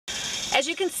As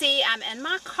you can see, I'm in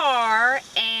my car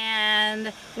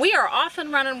and we are off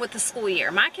and running with the school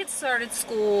year. My kids started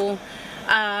school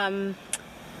about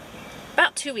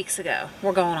 2 weeks ago.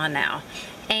 We're going on now.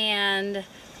 And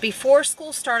before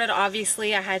school started,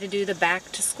 obviously, I had to do the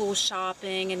back to school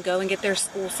shopping and go and get their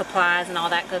school supplies and all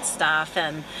that good stuff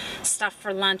and stuff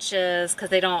for lunches because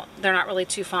they're not really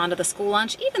too fond of the school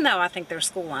lunch, even though I think their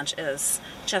school lunch is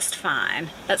just fine.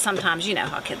 But sometimes you know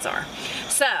how kids are.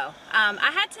 So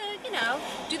I had to,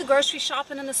 do the grocery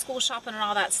shopping and the school shopping and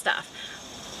all that stuff.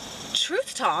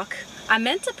 Truth talk, I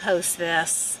meant to post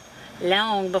this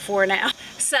long before now.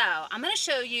 So I'm going to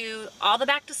show you all the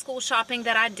back to school shopping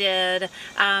that I did.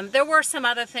 There were some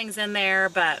other things in there,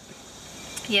 but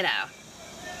you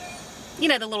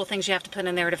know the little things you have to put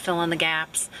in there to fill in the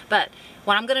gaps. But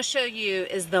what I'm going to show you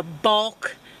is the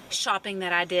bulk shopping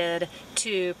that I did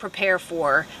to prepare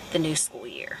for the new school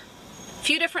year. A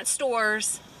few different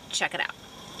stores. Check it out.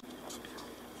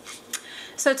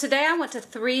 So today I went to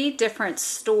 3 different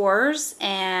stores,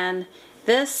 and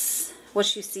this,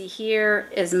 what you see here,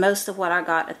 is most of what I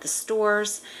got at the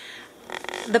stores.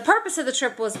 The purpose of the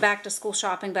trip was back to school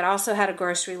shopping, but I also had a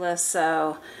grocery list,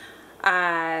 so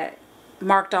I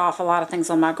marked off a lot of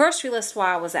things on my grocery list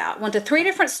while I was out. Went to 3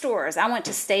 different stores. I went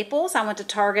to Staples, I went to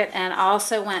Target, and I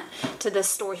also went to this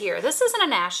store here. This isn't a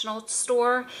national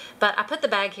store, but I put the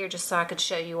bag here just so I could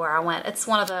show you where I went. It's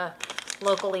one of the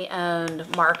locally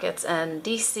owned markets in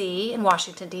DC, in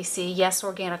Washington, DC. Yes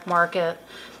Organic Market.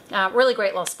 Really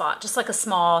great little spot, just like a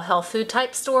small health food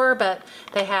type store, but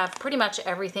they have pretty much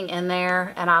everything in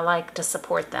there, and I like to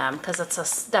support them because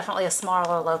it's definitely a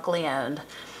smaller locally owned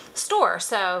store.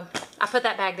 So I put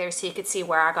that bag there so you could see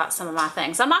where I got some of my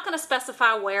things. I'm not going to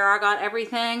specify where I got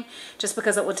everything just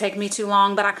because it would take me too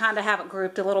long, but I kind of have it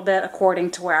grouped a little bit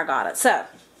according to where I got it. So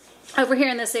over here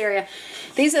in this area,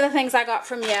 these are the things I got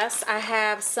from Yes. I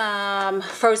have some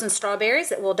frozen strawberries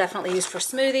that we'll definitely use for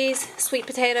smoothies. Sweet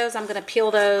potatoes, I'm going to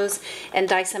peel those and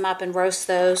dice them up and roast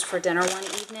those for dinner one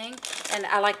evening. And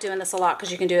I like doing this a lot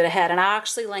because you can do it ahead. And I'll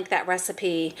actually link that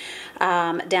recipe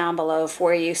down below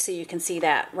for you so you can see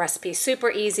that recipe. Super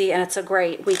easy, and it's a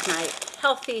great weeknight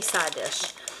healthy side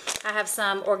dish. I have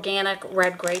some organic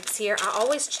red grapes here. I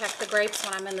always check the grapes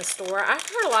when I'm in the store. I've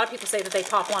heard a lot of people say that they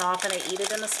pop one off and they eat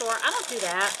it in the store. I don't do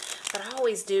that, but I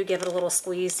always do give it a little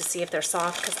squeeze to see if they're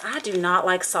soft because I do not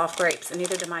like soft grapes, and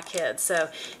neither do my kids. So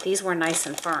these were nice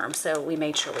and firm, so we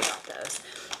made sure we got those.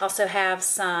 Also have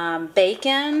some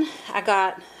bacon. I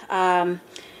got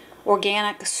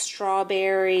organic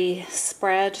strawberry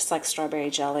spread, just like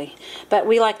strawberry jelly. But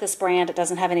we like this brand. It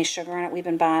doesn't have any sugar in it. We've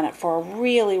been buying it for a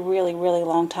really, really, really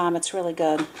long time. It's really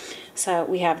good. So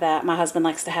we have that. My husband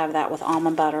likes to have that with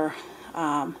almond butter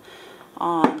on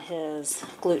his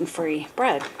gluten-free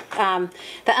bread. The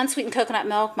unsweetened coconut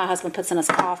milk my husband puts in his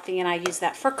coffee, and I use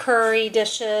that for curry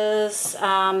dishes,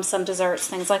 some desserts,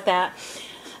 things like that.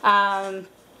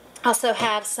 Also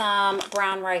have some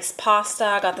brown rice pasta.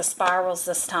 I got the spirals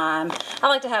this time. I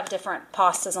like to have different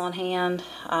pastas on hand,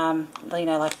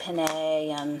 like penne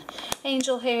and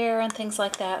angel hair and things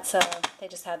like that. So they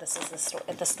just had this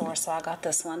at the store, so I got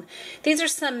this one. These are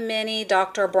some mini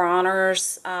Dr.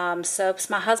 Bronner's soaps.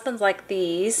 My husband's like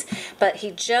these, but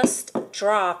he just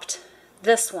dropped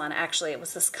this one. Actually, it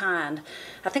was this kind.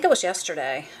 I think it was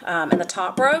yesterday, and the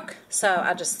top broke, so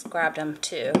I just grabbed him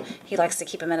too. He likes to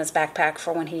keep them in his backpack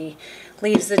for when he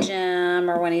leaves the gym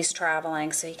or when he's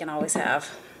traveling, so he can always have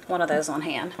one of those on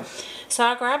hand. So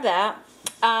I grabbed that.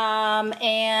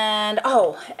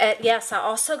 Yes, I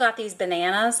also got these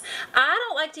bananas. I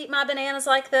don't like to eat my bananas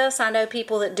like this. I know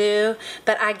people that do,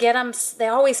 but I get them. They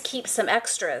always keep some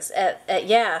extras at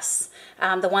Yes,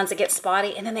 the ones that get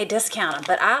spotty, and then they discount them.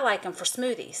 But I like them for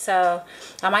smoothies, so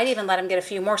I might even let them get a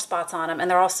few more spots on them. And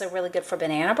they're also really good for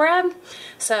banana bread,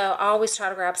 so I always try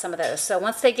to grab some of those. So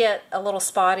once they get a little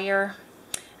spottier,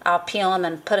 I'll peel them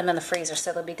and put them in the freezer,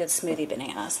 so they'll be good smoothie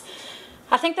bananas.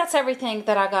 I think that's everything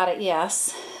that I got at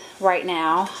Yes right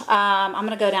now. I'm going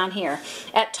to go down here.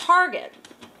 At Target,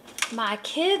 my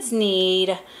kids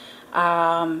need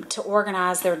to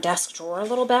organize their desk drawer a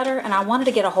little better, and I wanted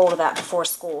to get a hold of that before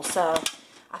school. So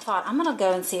I thought I'm going to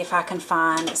go and see if I can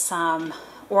find some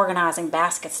organizing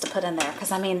baskets to put in there,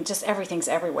 because I mean, just everything's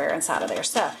everywhere inside of there.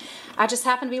 So I just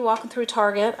happened to be walking through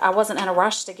Target. I wasn't in a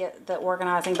rush to get the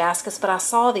organizing baskets, but I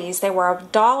saw these. They were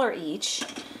 $1 each.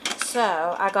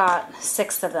 So I got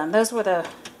 6 of them. Those were the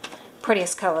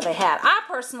prettiest color they had. I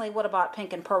personally would have bought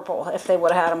pink and purple if they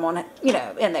would have had them on,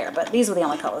 in there, but these were the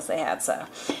only colors they had, so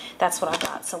that's what I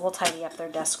got. So we'll tidy up their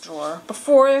desk drawer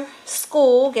before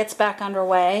school gets back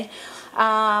underway.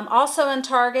 Also in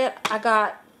Target, I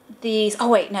got these, oh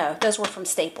wait, no, those were from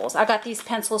Staples. I got these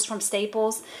pencils from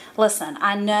Staples. Listen,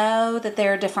 I know that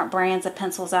there are different brands of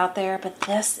pencils out there, but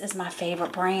this is my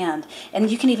favorite brand.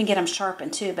 And you can even get them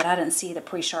sharpened too, but I didn't see the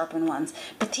pre-sharpened ones.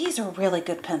 But these are really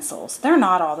good pencils. They're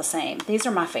not all the same. These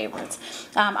are my favorites.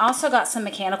 I also got some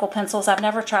mechanical pencils. I've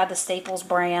never tried the Staples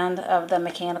brand of the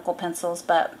mechanical pencils,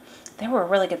 but they were a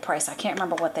really good price. I can't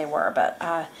remember what they were, but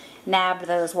I nabbed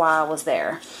those while I was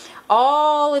there.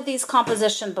 All of these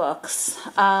composition books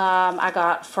I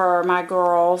got for my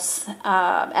girls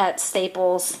at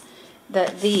Staples.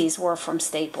 These were from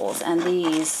Staples, and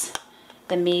these,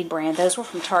 the Mead brand, those were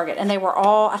from Target. And they were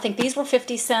all, I think these were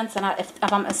 50 cents, and if I'm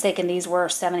not mistaken, these were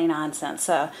 79 cents.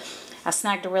 So I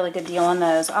snagged a really good deal on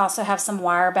those. I also have some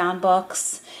wire-bound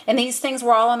books. And these things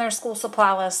were all on their school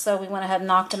supply list, so we went ahead and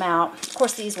knocked them out. Of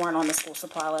course, these weren't on the school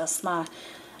supply list. My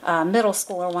middle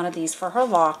schooler wanted these for her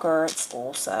locker at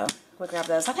school, so we grabbed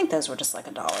those. I think those were just like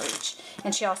 $1 each.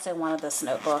 And she also wanted this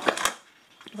notebook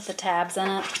with the tabs in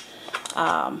it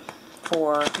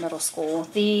for middle school.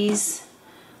 These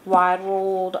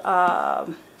wide-ruled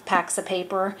packs of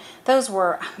paper, those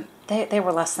were, they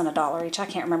were less than $1 each. I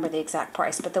can't remember the exact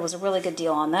price, but there was a really good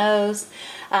deal on those.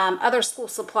 Other school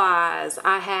supplies,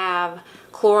 I have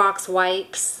Clorox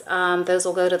wipes. Those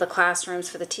will go to the classrooms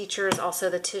for the teachers, also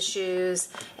the tissues,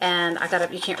 and I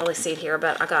got, you can't really see it here,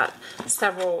 but I got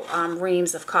several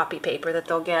reams of copy paper that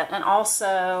they'll get, and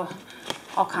also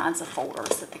all kinds of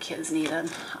folders that the kids needed.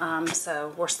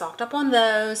 So we're stocked up on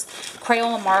those.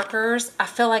 Crayola markers, I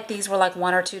feel like these were like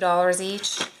 $1 or $2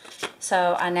 each.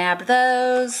 So I nabbed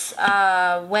those.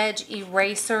 Wedge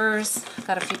erasers,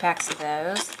 got a few packs of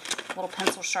those. Little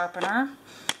pencil sharpener.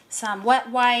 Some wet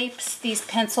wipes, these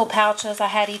pencil pouches. I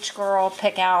had each girl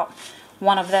pick out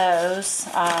one of those.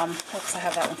 Oops, I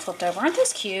have that one flipped over. Aren't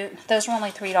those cute? Those were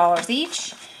only $3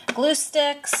 each. Glue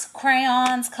sticks,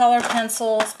 crayons, colored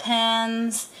pencils,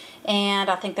 pens, and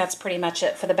I think that's pretty much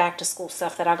it for the back to school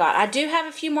stuff that I got. I do have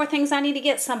a few more things I need to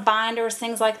get, some binders,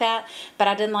 things like that, but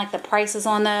I didn't like the prices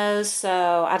on those,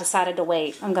 so I decided to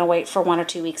wait. I'm going to wait for 1 or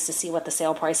 2 weeks to see what the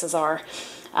sale prices are.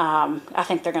 I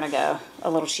think they're going to go a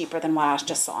little cheaper than what I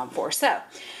just saw them for. So,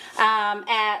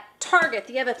 at Target,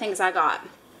 the other things I got.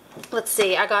 Let's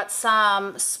see, I got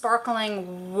some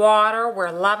sparkling water.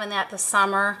 We're loving that this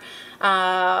summer.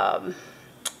 And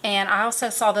I also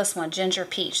saw this one, Ginger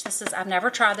Peach. This is, I've never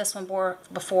tried this one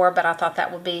before, but I thought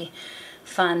that would be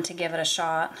fun to give it a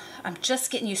shot. I'm just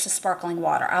getting used to sparkling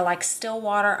water. I like still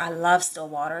water. I love still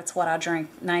water. It's what I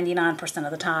drink 99%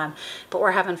 of the time. But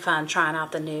we're having fun trying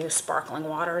out the new sparkling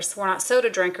waters. We're not soda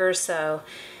drinkers, so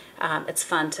it's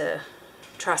fun to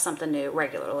try something new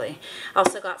regularly. I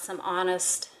also got some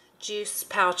Honest juice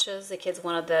pouches. The kids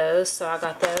wanted those, so I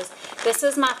got those. This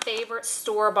is my favorite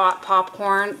store-bought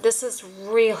popcorn. This is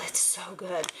really, it's so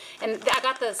good. And I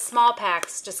got the small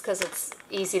packs just because it's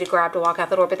easy to grab to walk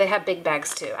out the door, but they have big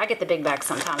bags too. I get the big bags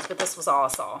sometimes, but this was all I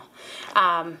saw.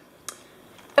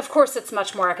 Of course, it's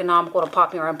much more economical to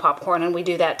pop your own popcorn, and we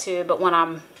do that too, but when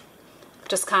I'm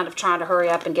just kind of trying to hurry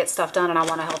up and get stuff done and I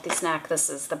want a healthy snack, this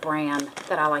is the brand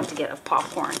that I like to get of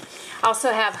popcorn. I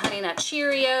also have Honey Nut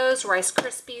Cheerios, Rice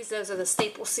Krispies. Those are the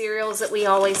staple cereals that we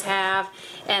always have.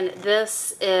 And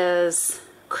this is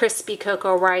Crispy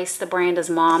Cocoa Rice. The brand is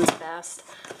Mom's Best.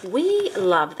 We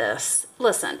love this.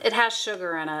 Listen, it has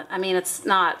sugar in it. I mean, it's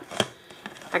not,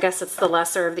 I guess it's the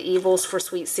lesser of the evils for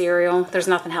sweet cereal. There's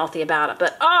nothing healthy about it,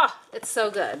 but it's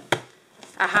so good.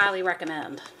 I highly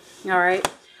recommend. All right.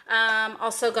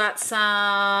 Also got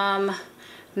some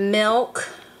milk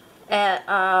at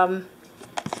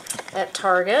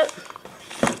Target,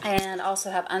 and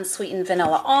also have unsweetened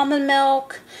vanilla almond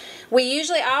milk.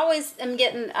 I always am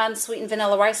getting unsweetened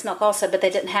vanilla rice milk also, but they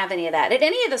didn't have any of that at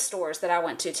any of the stores that I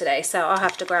went to today, so I'll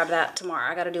have to grab that tomorrow.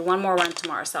 I got to do one more run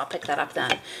tomorrow, so I'll pick that up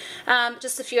then.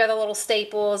 Just a few other little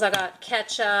staples. I got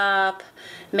ketchup,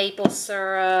 maple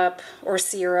syrup, or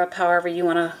syrup, however you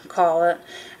want to call it.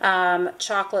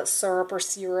 Chocolate syrup or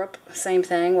syrup, same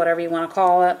thing, whatever you want to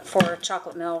call it, for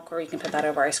chocolate milk, or you can put that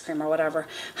over ice cream or whatever.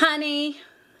 Honey.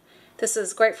 This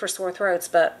is great for sore throats,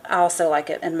 but I also like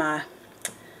it in my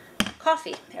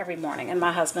coffee every morning, and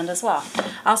my husband as well.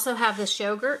 I also have this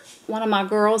yogurt. One of my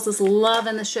girls is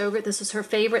loving this yogurt. This is her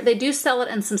favorite. They do sell it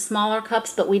in some smaller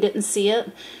cups, but we didn't see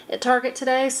it at Target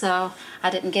today, so I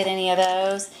didn't get any of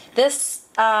those. This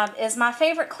is my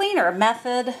favorite cleaner,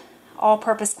 Method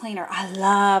all-purpose cleaner. I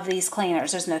love these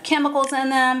cleaners. There's no chemicals in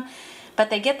them,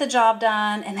 but they get the job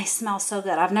done, and they smell so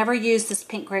good. I've never used this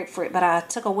pink grapefruit, but I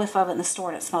took a whiff of it in the store,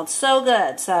 and it smelled so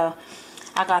good. So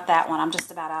I got that one. I'm just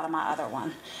about out of my other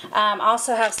one. I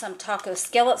also have some taco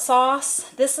skillet sauce.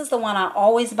 This is the one I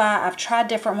always buy. I've tried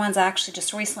different ones. I actually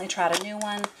just recently tried a new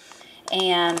one,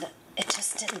 and it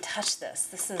just didn't touch this.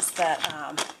 This is the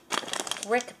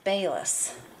Rick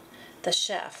Bayless, the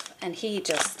chef, and he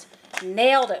just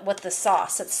nailed it with the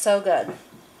sauce. It's so good.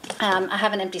 I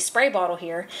have an empty spray bottle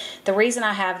here. The reason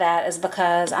I have that is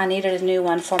because I needed a new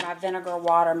one for my vinegar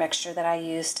water mixture that I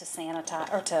use to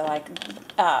sanitize, or to like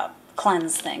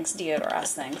cleanse things,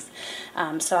 deodorize things.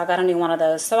 So I got a new one of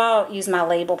those. So I'll use my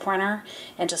label printer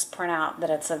and just print out that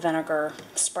it's a vinegar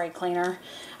spray cleaner.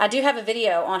 I do have a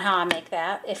video on how I make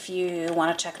that if you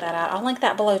want to check that out. I'll link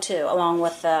that below too, along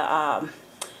with the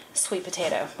sweet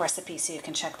potato recipe, so you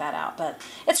can check that out. But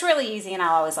it's really easy, and I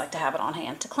always like to have it on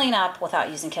hand to clean up without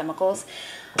using chemicals.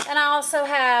 And I also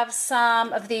have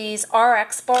some of these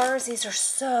RX bars. These are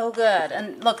so good.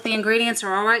 And look, the ingredients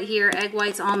are all right here. Egg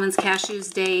whites, almonds,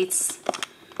 cashews, dates.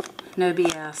 No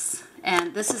BS.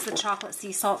 And this is the chocolate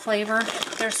sea salt flavor.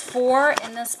 There's 4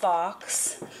 in this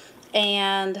box.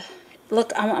 And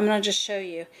look, I'm going to just show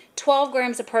you. 12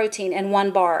 grams of protein in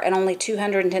 1 bar and only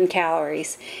 210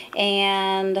 calories.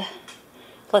 And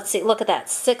let's see, look at that,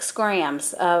 6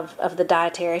 grams of the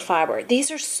dietary fiber.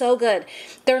 These are so good.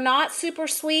 They're not super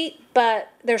sweet,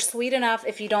 but they're sweet enough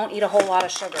if you don't eat a whole lot of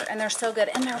sugar. And they're so good,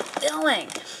 and they're filling.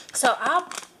 So I'll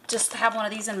just have one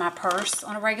of these in my purse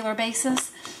on a regular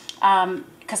basis,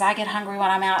 because I get hungry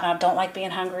when I'm out, and I don't like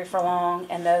being hungry for long,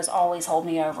 and those always hold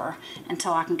me over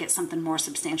until I can get something more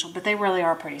substantial. But they really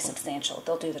are pretty substantial.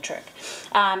 They'll do the trick.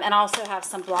 And I also have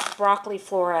some broccoli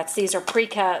florets. These are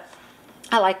pre-cut.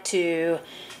 I like to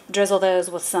drizzle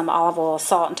those with some olive oil,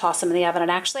 salt, and toss them in the oven.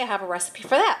 And actually, I have a recipe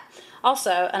for that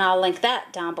also, and I'll link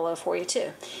that down below for you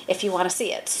too, if you want to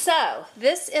see it. So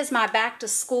this is my back to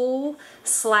school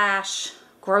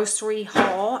 / grocery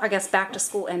haul. I guess back to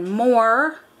school and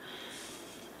more.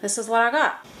 This is what I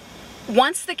got.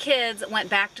 Once the kids went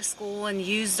back to school and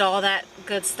used all that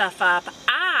good stuff up,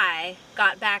 I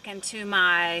got back into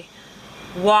my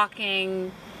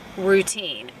walking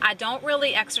routine. I don't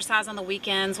really exercise on the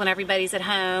weekends when everybody's at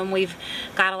home. We've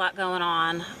got a lot going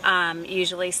on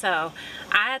usually, so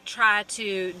I try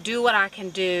to do what I can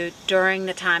do during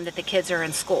the time that the kids are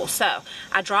in school. So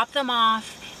I drop them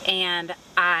off and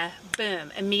I,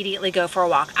 boom, immediately go for a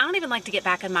walk. I don't even like to get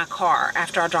back in my car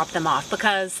after I drop them off,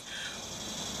 because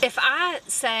if I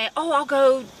say, oh, I'll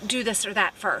go do this or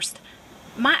that first,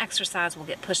 my exercise will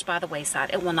get pushed by the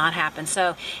wayside. It will not happen.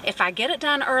 So if I get it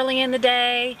done early in the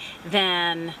day,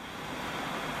 then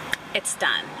it's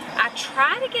done. I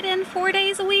try to get in 4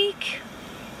 days a week.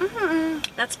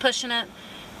 That's pushing it.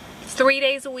 3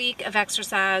 days a week of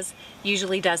exercise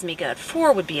usually does me good.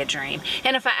 4 would be a dream.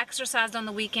 And if I exercised on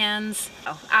the weekends,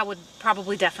 I would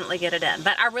probably definitely get it in.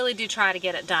 But I really do try to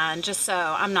get it done just so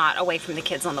I'm not away from the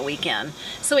kids on the weekend,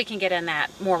 so we can get in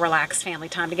that more relaxed family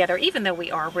time together, even though we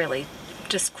are really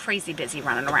just crazy busy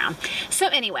running around. So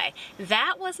anyway,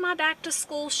 that was my back to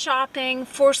school shopping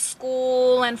for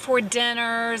school and for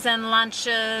dinners and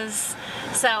lunches.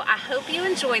 So I hope you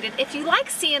enjoyed it. If you like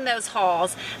seeing those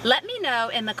hauls, let me know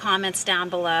in the comments down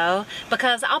below,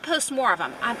 because I'll post more of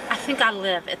them. I think I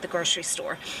live at the grocery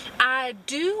store. I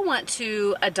do want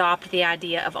to adopt the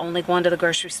idea of only going to the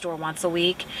grocery store once a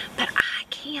week, but I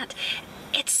can't.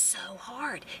 It's so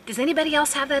hard. Does anybody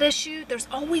else have that issue? There's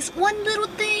always one little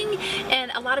thing, and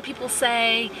a lot of people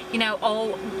say, you know,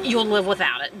 oh, you'll live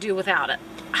without it, do without it.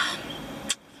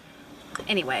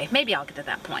 Anyway, maybe I'll get to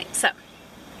that point. So,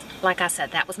 like I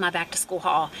said, that was my back to school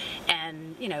haul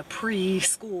and, you know,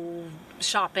 preschool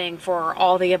shopping for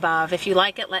all the above. If you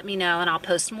like it, let me know and I'll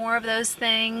post more of those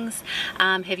things.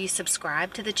 Have you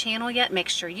subscribed to the channel yet? Make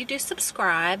sure you do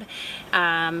subscribe.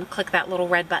 Click that little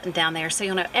red button down there so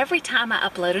you'll know every time I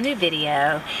upload a new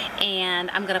video, and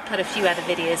I'm going to put a few other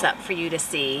videos up for you to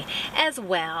see as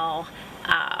well.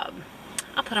 I'll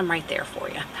put them right there for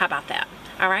you. How about that?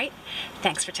 All right.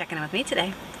 Thanks for checking in with me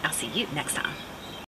today. I'll see you next time.